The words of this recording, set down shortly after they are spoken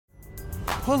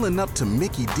Pulling up to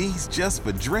Mickey D's just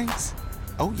for drinks?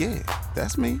 Oh yeah,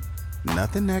 that's me.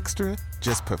 Nothing extra,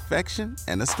 just perfection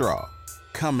and a straw.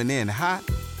 Coming in hot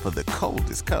for the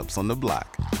coldest cups on the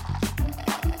block.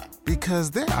 Because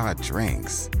there are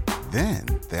drinks. Then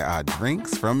there are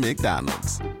drinks from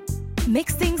McDonald's.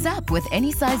 Mix things up with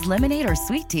any size lemonade or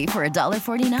sweet tea for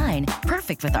 $1.49.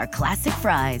 Perfect with our classic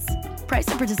fries. Price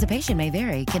and participation may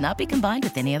vary. Cannot be combined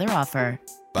with any other offer.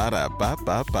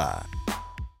 Ba-da-ba-ba-ba.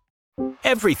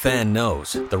 Every fan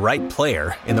knows the right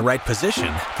player in the right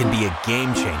position can be a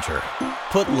game changer.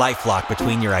 Put LifeLock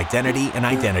between your identity and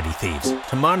identity thieves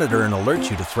to monitor and alert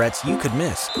you to threats you could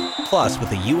miss. Plus,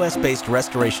 with a U.S.-based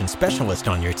restoration specialist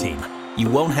on your team, you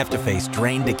won't have to face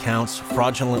drained accounts,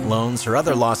 fraudulent loans, or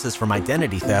other losses from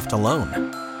identity theft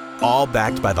alone. All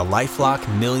backed by the LifeLock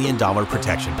 $1 Million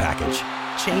Protection Package.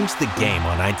 Change the game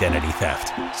on identity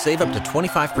theft. Save up to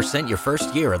 25% your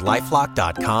first year at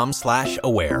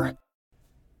LifeLock.com/aware.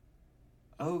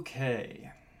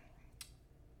 Okay.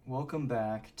 Welcome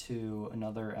back to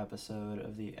another episode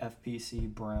of the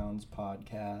FPC Browns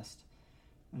podcast.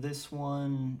 This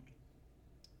one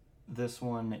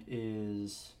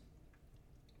is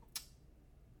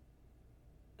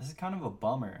kind of a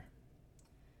bummer.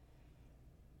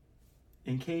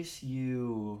 In case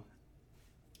you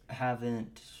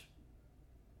haven't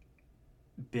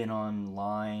been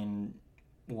online,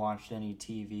 watched any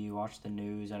TV, watched the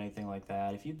news, anything like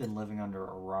that, if you've been living under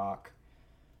a rock,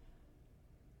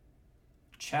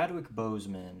 Chadwick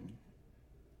Boseman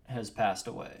has passed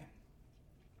away.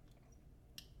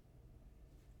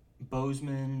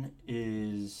 Boseman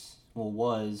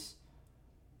was,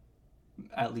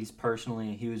 at least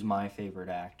personally, he was my favorite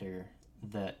actor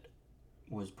that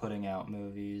was putting out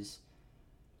movies.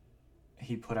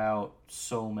 He put out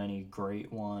so many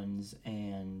great ones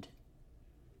and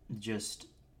just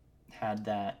had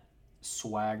that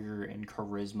swagger and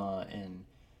charisma, and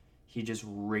he just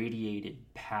radiated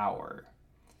power.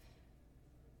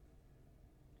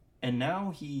 And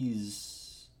now he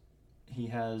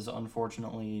has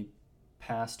unfortunately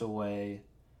passed away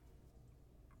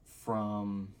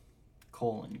from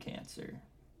colon cancer.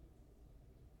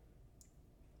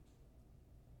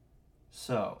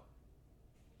 So,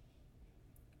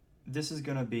 this is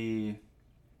going to be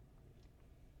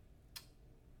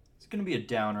a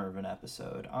downer of an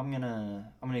episode. I'm going to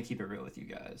keep it real with you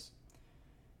guys,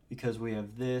 because we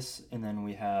have this and then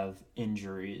we have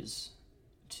injuries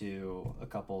to a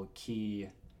couple key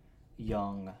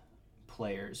young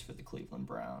players for the Cleveland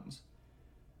Browns.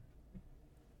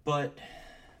 But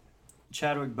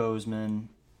Chadwick Boseman,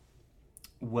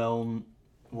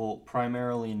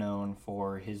 primarily known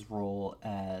for his role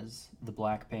as the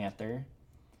Black Panther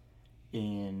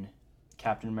in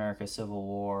Captain America Civil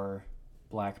War,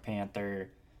 Black Panther,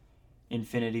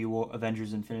 Infinity War,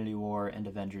 Avengers Infinity War, and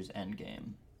Avengers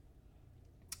Endgame.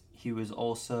 He was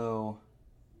also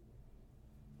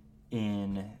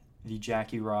in the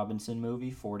Jackie Robinson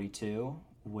movie 42,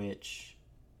 which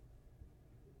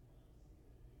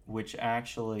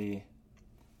actually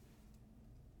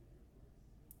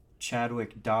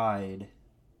Chadwick died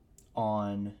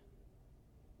on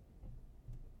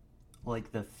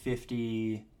like the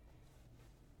 57th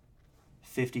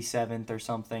or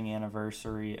something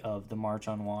anniversary of the March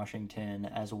on Washington,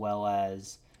 as well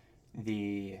as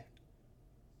the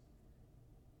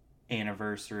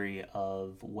anniversary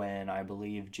of when I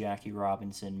believe Jackie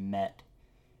Robinson met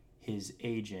his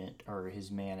agent or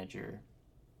his manager.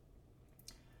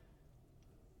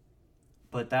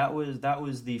 But that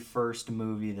was the first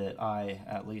movie that I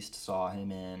at least saw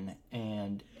him in,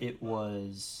 and it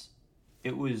was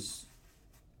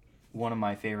one of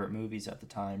my favorite movies at the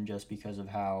time, just because of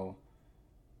how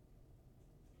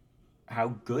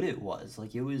good it was.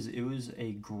 Like, it was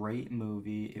a great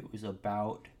movie. It was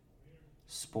about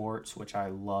sports, which I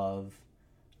love.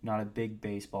 Not a big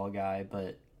baseball guy,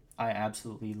 but I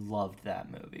absolutely loved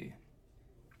that movie.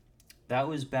 That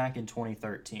was back in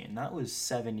 2013. That was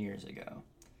 7 years ago.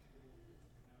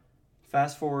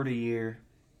 Fast forward a year.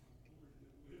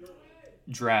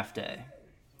 Draft Day,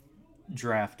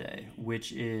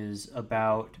 which is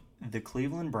about the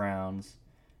Cleveland Browns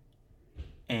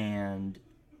and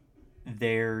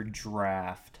their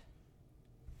draft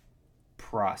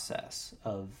process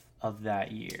of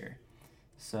that year.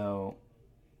 So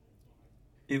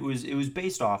it was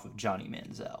based off of Johnny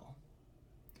Manziel,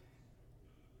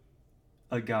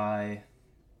 a guy,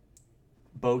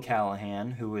 Bo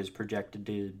Callahan, who was projected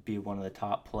to be one of the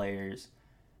top players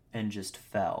and just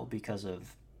fell because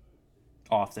of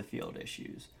off-the-field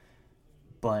issues.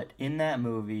 But in that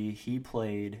movie, he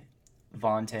played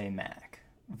Vontae Mack.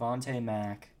 Vontae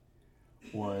Mack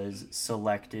was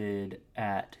selected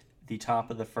at the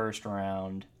top of the first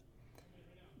round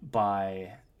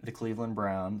by the Cleveland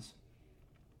Browns,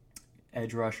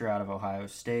 edge rusher out of Ohio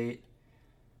State.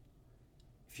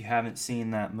 If you haven't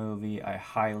seen that movie, I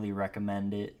highly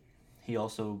recommend it. He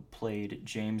also played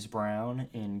James Brown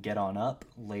in Get On Up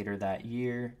later that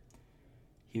year.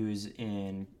 He was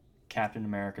in Captain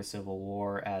America Civil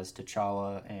War as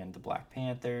T'Challa and the Black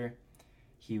Panther.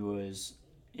 He was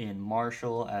in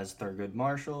Marshall as Thurgood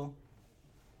Marshall.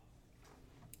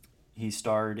 He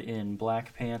starred in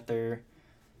Black Panther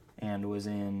and was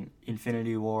in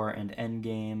Infinity War and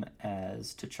Endgame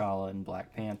as T'Challa and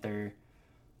Black Panther.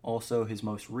 Also, his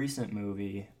most recent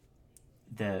movie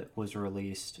that was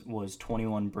released was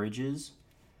 21 Bridges,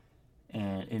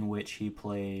 and in which he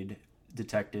played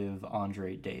Detective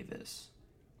Andre Davis.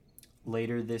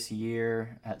 Later this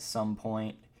year, at some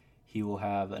point, he will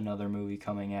have another movie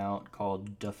coming out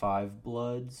called Da 5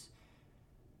 Bloods.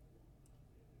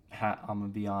 I'm going to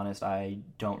be honest, I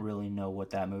don't really know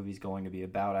what that movie's going to be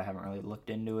about. I haven't really looked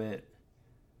into it,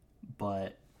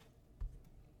 but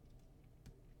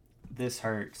this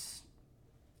hurts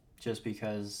just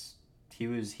because he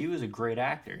was a great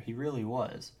actor. He really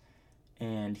was.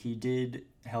 And he did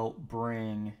help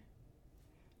bring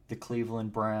the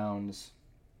Cleveland Browns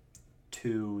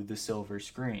to the silver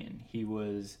screen. He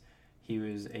was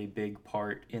a big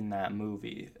part in that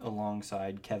movie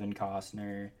alongside Kevin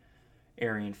Costner,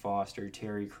 Arian Foster,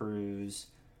 Terry Crews.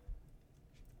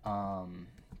 Was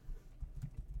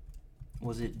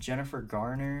it Jennifer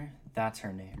Garner? That's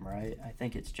her name, right? I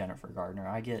think it's Jennifer Gardner.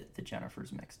 I get the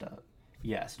Jennifers mixed up.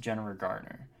 Yes, Jennifer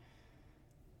Garner.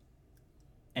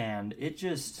 And it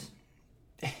just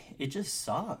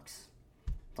sucks.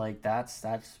 Like, that's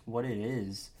what it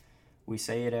is. We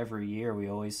say it every year. We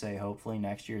always say hopefully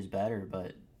next year's better,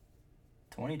 but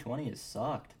 2020 has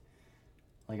sucked.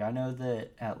 Like, I know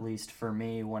that at least for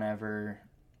me, whenever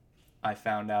I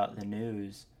found out the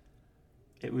news,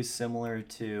 it was similar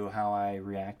to how I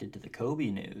reacted to the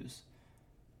Kobe news.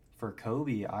 For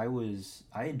Kobe, I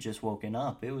had just woken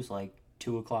up. It was like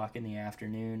 2 o'clock in the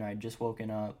afternoon. I had just woken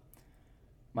up.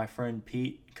 My friend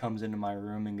Pete comes into my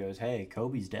room and goes, "Hey,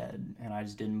 Kobe's dead." And I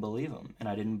just didn't believe him. And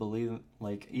I didn't believe,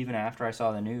 like, even after I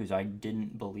saw the news, I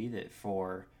didn't believe it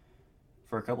for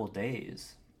a couple of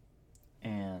days.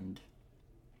 And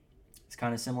it's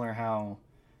kind of similar how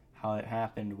it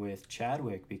happened with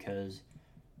Chadwick, because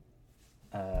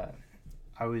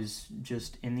I was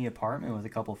just in the apartment with a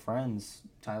couple friends,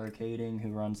 Tyler Kading,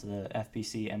 who runs the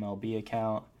FBC MLB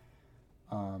account,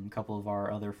 a couple of our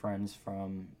other friends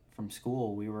from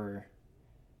school. We were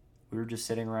just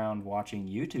sitting around watching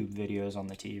YouTube videos on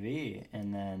the TV,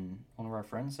 and then one of our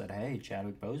friends said, "Hey,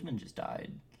 Chadwick Boseman just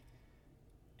died."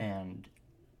 And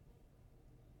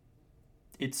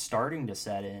it's starting to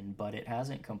set in, but it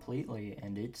hasn't completely,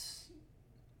 and it's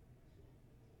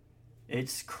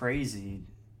crazy.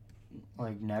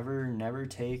 Like, never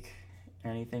take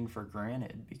anything for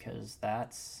granted, because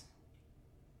that's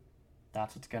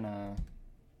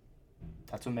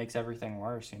what makes everything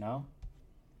worse, you know?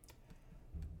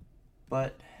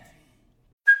 But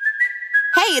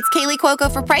Hey, it's Kaylee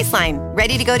Cuoco for Priceline.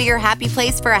 Ready to go to your happy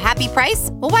place for a happy price?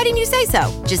 Well, why didn't you say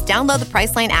so? Just download the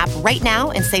Priceline app right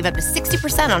now and save up to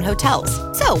 60% on hotels.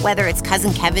 So whether it's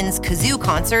Cousin Kevin's Kazoo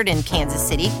Concert in Kansas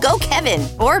City, go Kevin,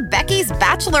 or Becky's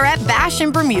Bachelorette Bash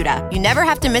in Bermuda, you never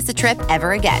have to miss a trip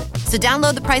ever again. So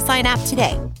download the Priceline app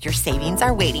today. Your savings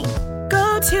are waiting.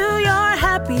 Go to your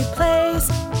happy place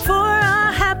for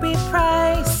a happy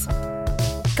price.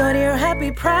 Go to your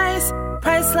happy price,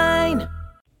 Priceline.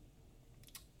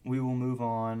 we will move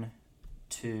on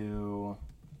to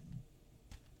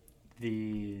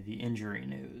the injury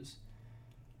news.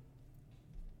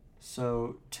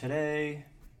 So today,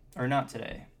 or not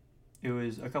today, it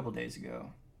was a couple days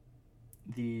ago,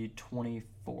 the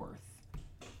 24th.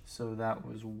 So that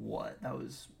was what? That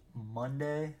was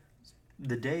Monday?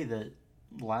 The day that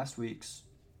last week's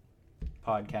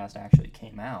podcast actually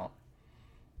came out.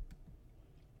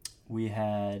 We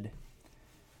had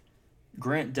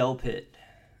Grant Delpit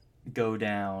go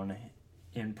down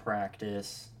in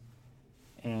practice,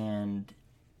 and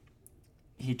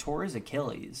he tore his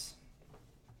Achilles.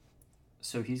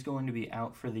 So he's going to be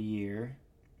out for the year.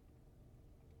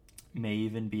 May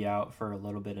even be out for a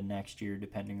little bit of next year,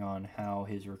 depending on how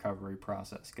his recovery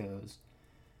process goes.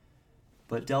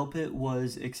 But Delpit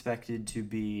was expected to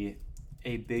be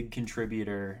a big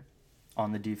contributor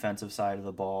on the defensive side of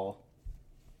the ball.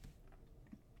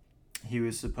 He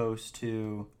was supposed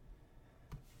to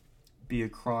be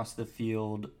across the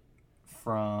field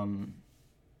from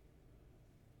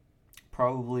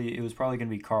it was probably going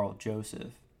to be Carl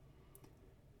Joseph.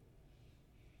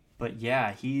 But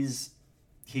yeah, he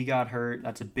got hurt.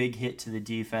 That's a big hit to the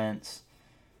defense.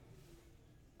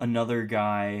 Another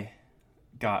guy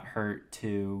got hurt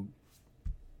too.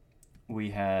 We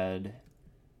had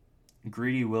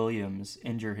Greedy Williams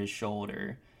injure his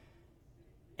shoulder,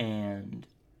 and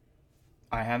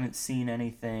I haven't seen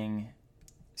anything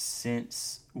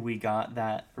since we got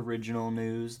that original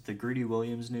news. The Greedy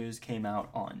Williams news came out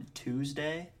on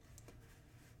Tuesday,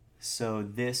 so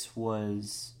this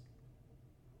was...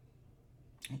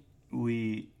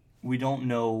 We don't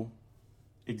know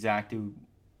exactly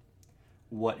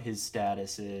what his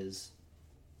status is,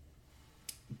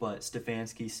 but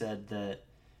Stefanski said that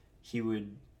he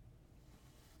would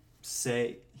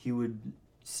say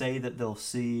that they'll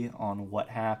see on what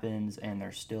happens, and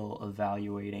they're still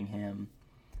evaluating him.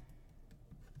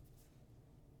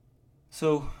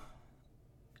 So,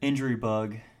 injury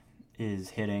bug is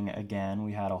hitting again.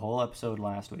 We had a whole episode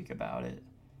last week about it,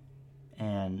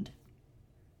 and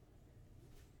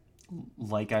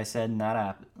like I said in that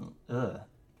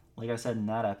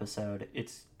episode,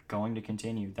 it's going to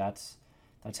continue. That's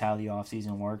how the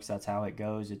offseason works. That's how it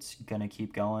goes. It's going to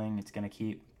keep going. It's going to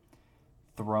keep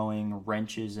throwing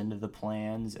wrenches into the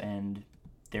plans, and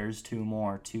there's two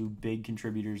big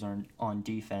contributors on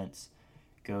defense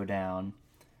go down.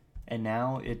 And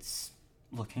now it's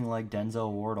looking like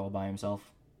Denzel Ward all by himself.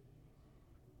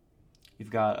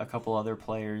 You've got a couple other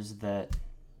players that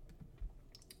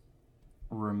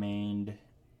remained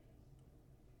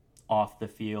off the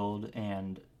field,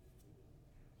 and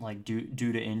like due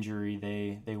to injury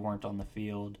they weren't on the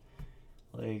field.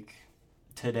 Like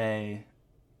today,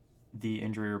 the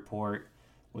injury report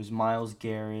was Myles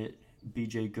Garrett,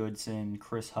 BJ Goodson,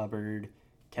 Chris Hubbard,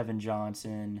 Kevin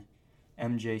Johnson,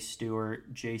 MJ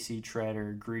Stewart, JC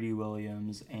Treader, Greedy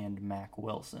Williams, and Mac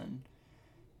Wilson.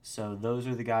 So those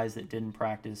are the guys that didn't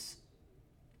practice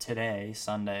today,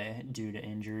 Sunday, due to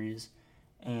injuries.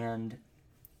 And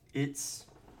it's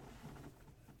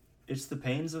the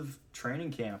pains of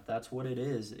training camp. That's what it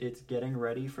is. It's getting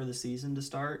ready for the season to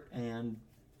start and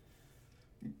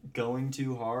going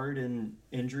too hard, and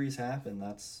injuries happen.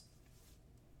 That's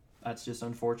just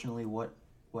unfortunately what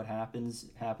happens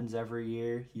every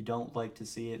year. You don't like to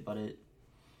see it, but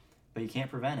you can't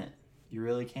prevent it. You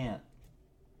really can't.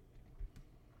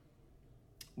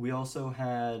 We also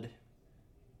had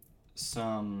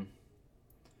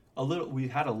we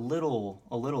had a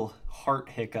little heart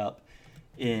hiccup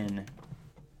in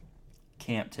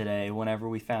camp today whenever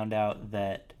we found out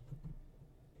that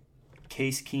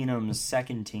Case Keenum's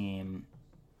second team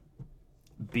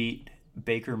beat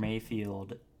Baker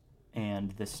Mayfield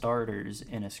and the starters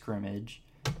in a scrimmage,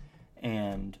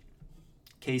 and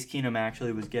Case Keenum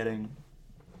actually was getting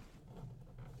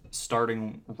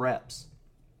starting reps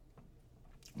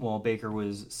while Baker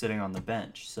was sitting on the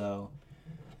bench. So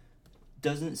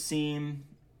doesn't seem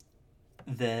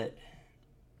that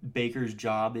Baker's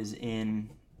job is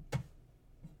being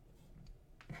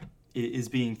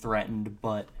threatened,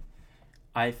 but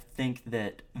I think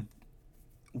that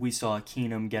we saw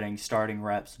Keenum getting starting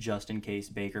reps just in case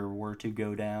Baker were to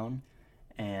go down,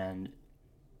 and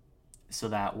so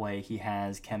that way he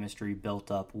has chemistry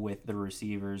built up with the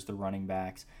receivers, the running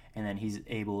backs, and then he's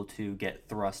able to get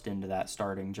thrust into that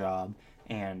starting job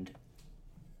and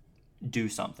do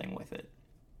something with it.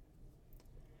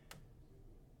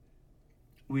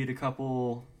 We had a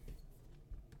couple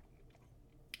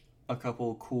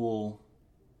cool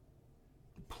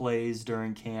plays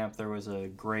during camp. There was a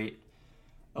great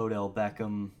Odell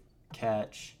Beckham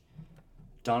catch.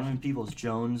 Donovan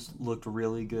Peoples-Jones looked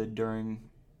really good during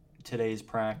today's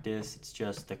practice. It's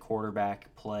just the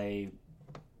quarterback play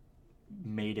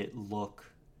made it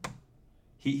look...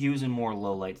 He was in more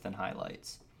lowlights than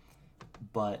highlights.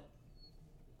 But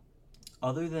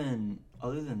other than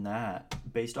that,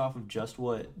 based off of just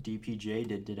what DPJ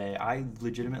did today, I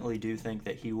legitimately do think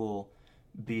that he will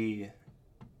be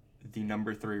the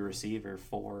number 3 receiver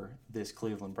for this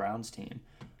Cleveland Browns team.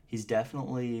 He's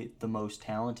definitely the most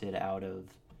talented out of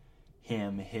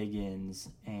him, Higgins,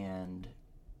 and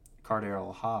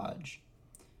Cardale Hodge.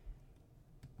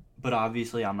 But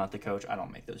obviously, I'm not the coach. I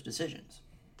don't make those decisions.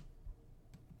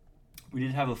 We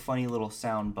did have a funny little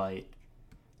sound bite.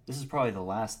 This is probably the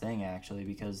last thing, actually,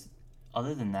 because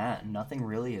other than that, nothing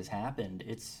really has happened.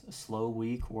 It's a slow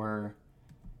week where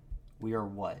we are,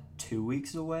 2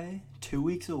 weeks away? 2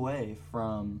 weeks away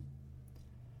from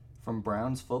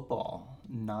Browns football,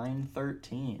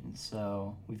 9/13.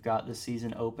 So we've got the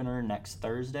season opener next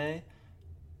Thursday.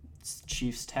 It's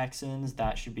Chiefs-Texans.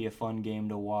 That should be a fun game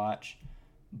to watch.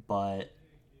 But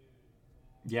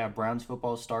yeah, Browns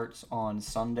football starts on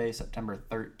Sunday, September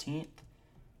 13th.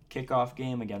 Kickoff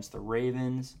game against the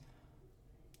Ravens.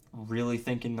 really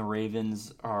thinking the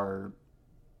Ravens are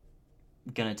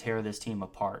going to tear this team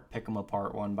apart, pick them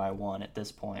apart one by one at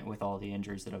this point with all the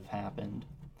injuries that have happened.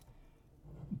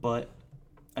 But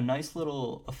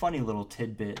a funny little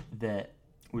tidbit that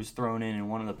was thrown in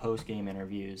one of the post-game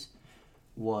interviews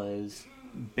was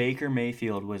Baker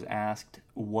Mayfield was asked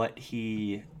what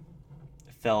he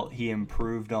felt he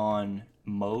improved on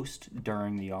most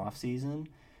during the offseason,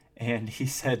 and he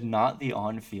said not the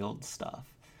on-field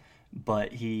stuff,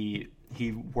 but he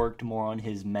worked more on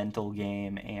his mental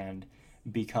game and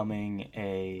becoming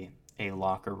a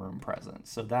locker room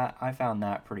presence. So that I found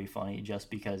that pretty funny, just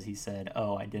because he said,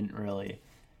 "Oh, I didn't really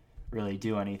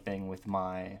do anything with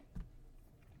my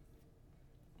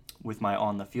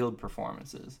on the field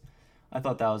performances." I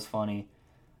thought that was funny.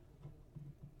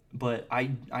 But I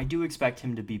do expect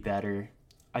him to be better.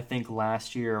 I think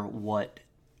last year what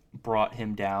brought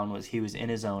him down was he was in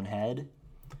his own head.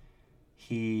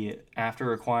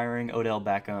 After acquiring Odell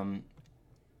Beckham,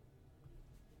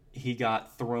 he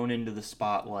got thrown into the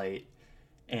spotlight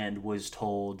and was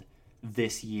told,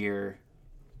 this year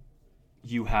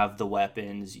you have the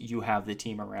weapons, you have the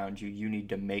team around you, you need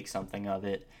to make something of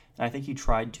it. And I think he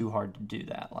tried too hard to do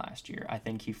that last year. I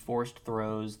think he forced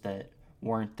throws that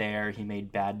weren't there. He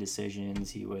made bad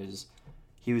decisions. He was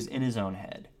in his own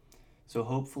head. So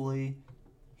hopefully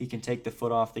he can take the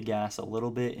foot off the gas a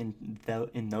little bit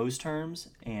in those terms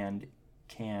and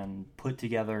can put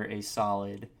together a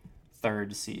solid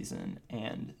third season.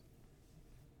 And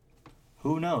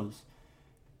who knows?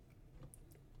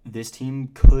 This team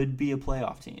could be a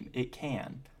playoff team. It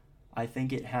can. I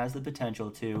think it has the potential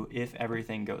to if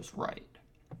everything goes right.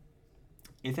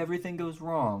 If everything goes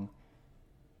wrong,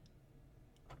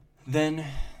 then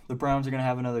the Browns are going to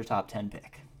have another top 10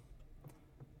 pick.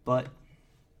 But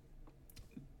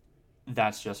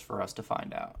that's just for us to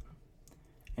find out.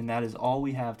 And that is all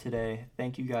we have today.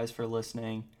 Thank you guys for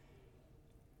listening.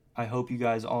 I hope you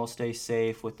guys all stay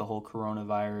safe with the whole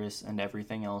coronavirus and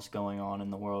everything else going on in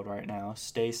the world right now.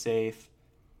 Stay safe,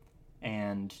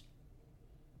 and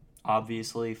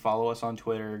obviously follow us on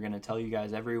Twitter. We're going to tell you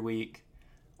guys every week.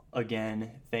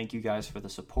 Again, thank you guys for the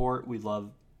support. We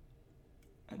love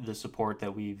the support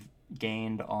that we've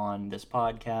gained on this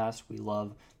podcast. We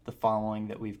love the following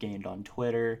that we've gained on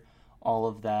Twitter. All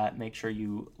of that. Make sure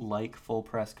you like Full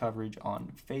Press Coverage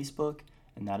on Facebook.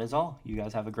 And that is all. You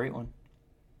guys have a great one.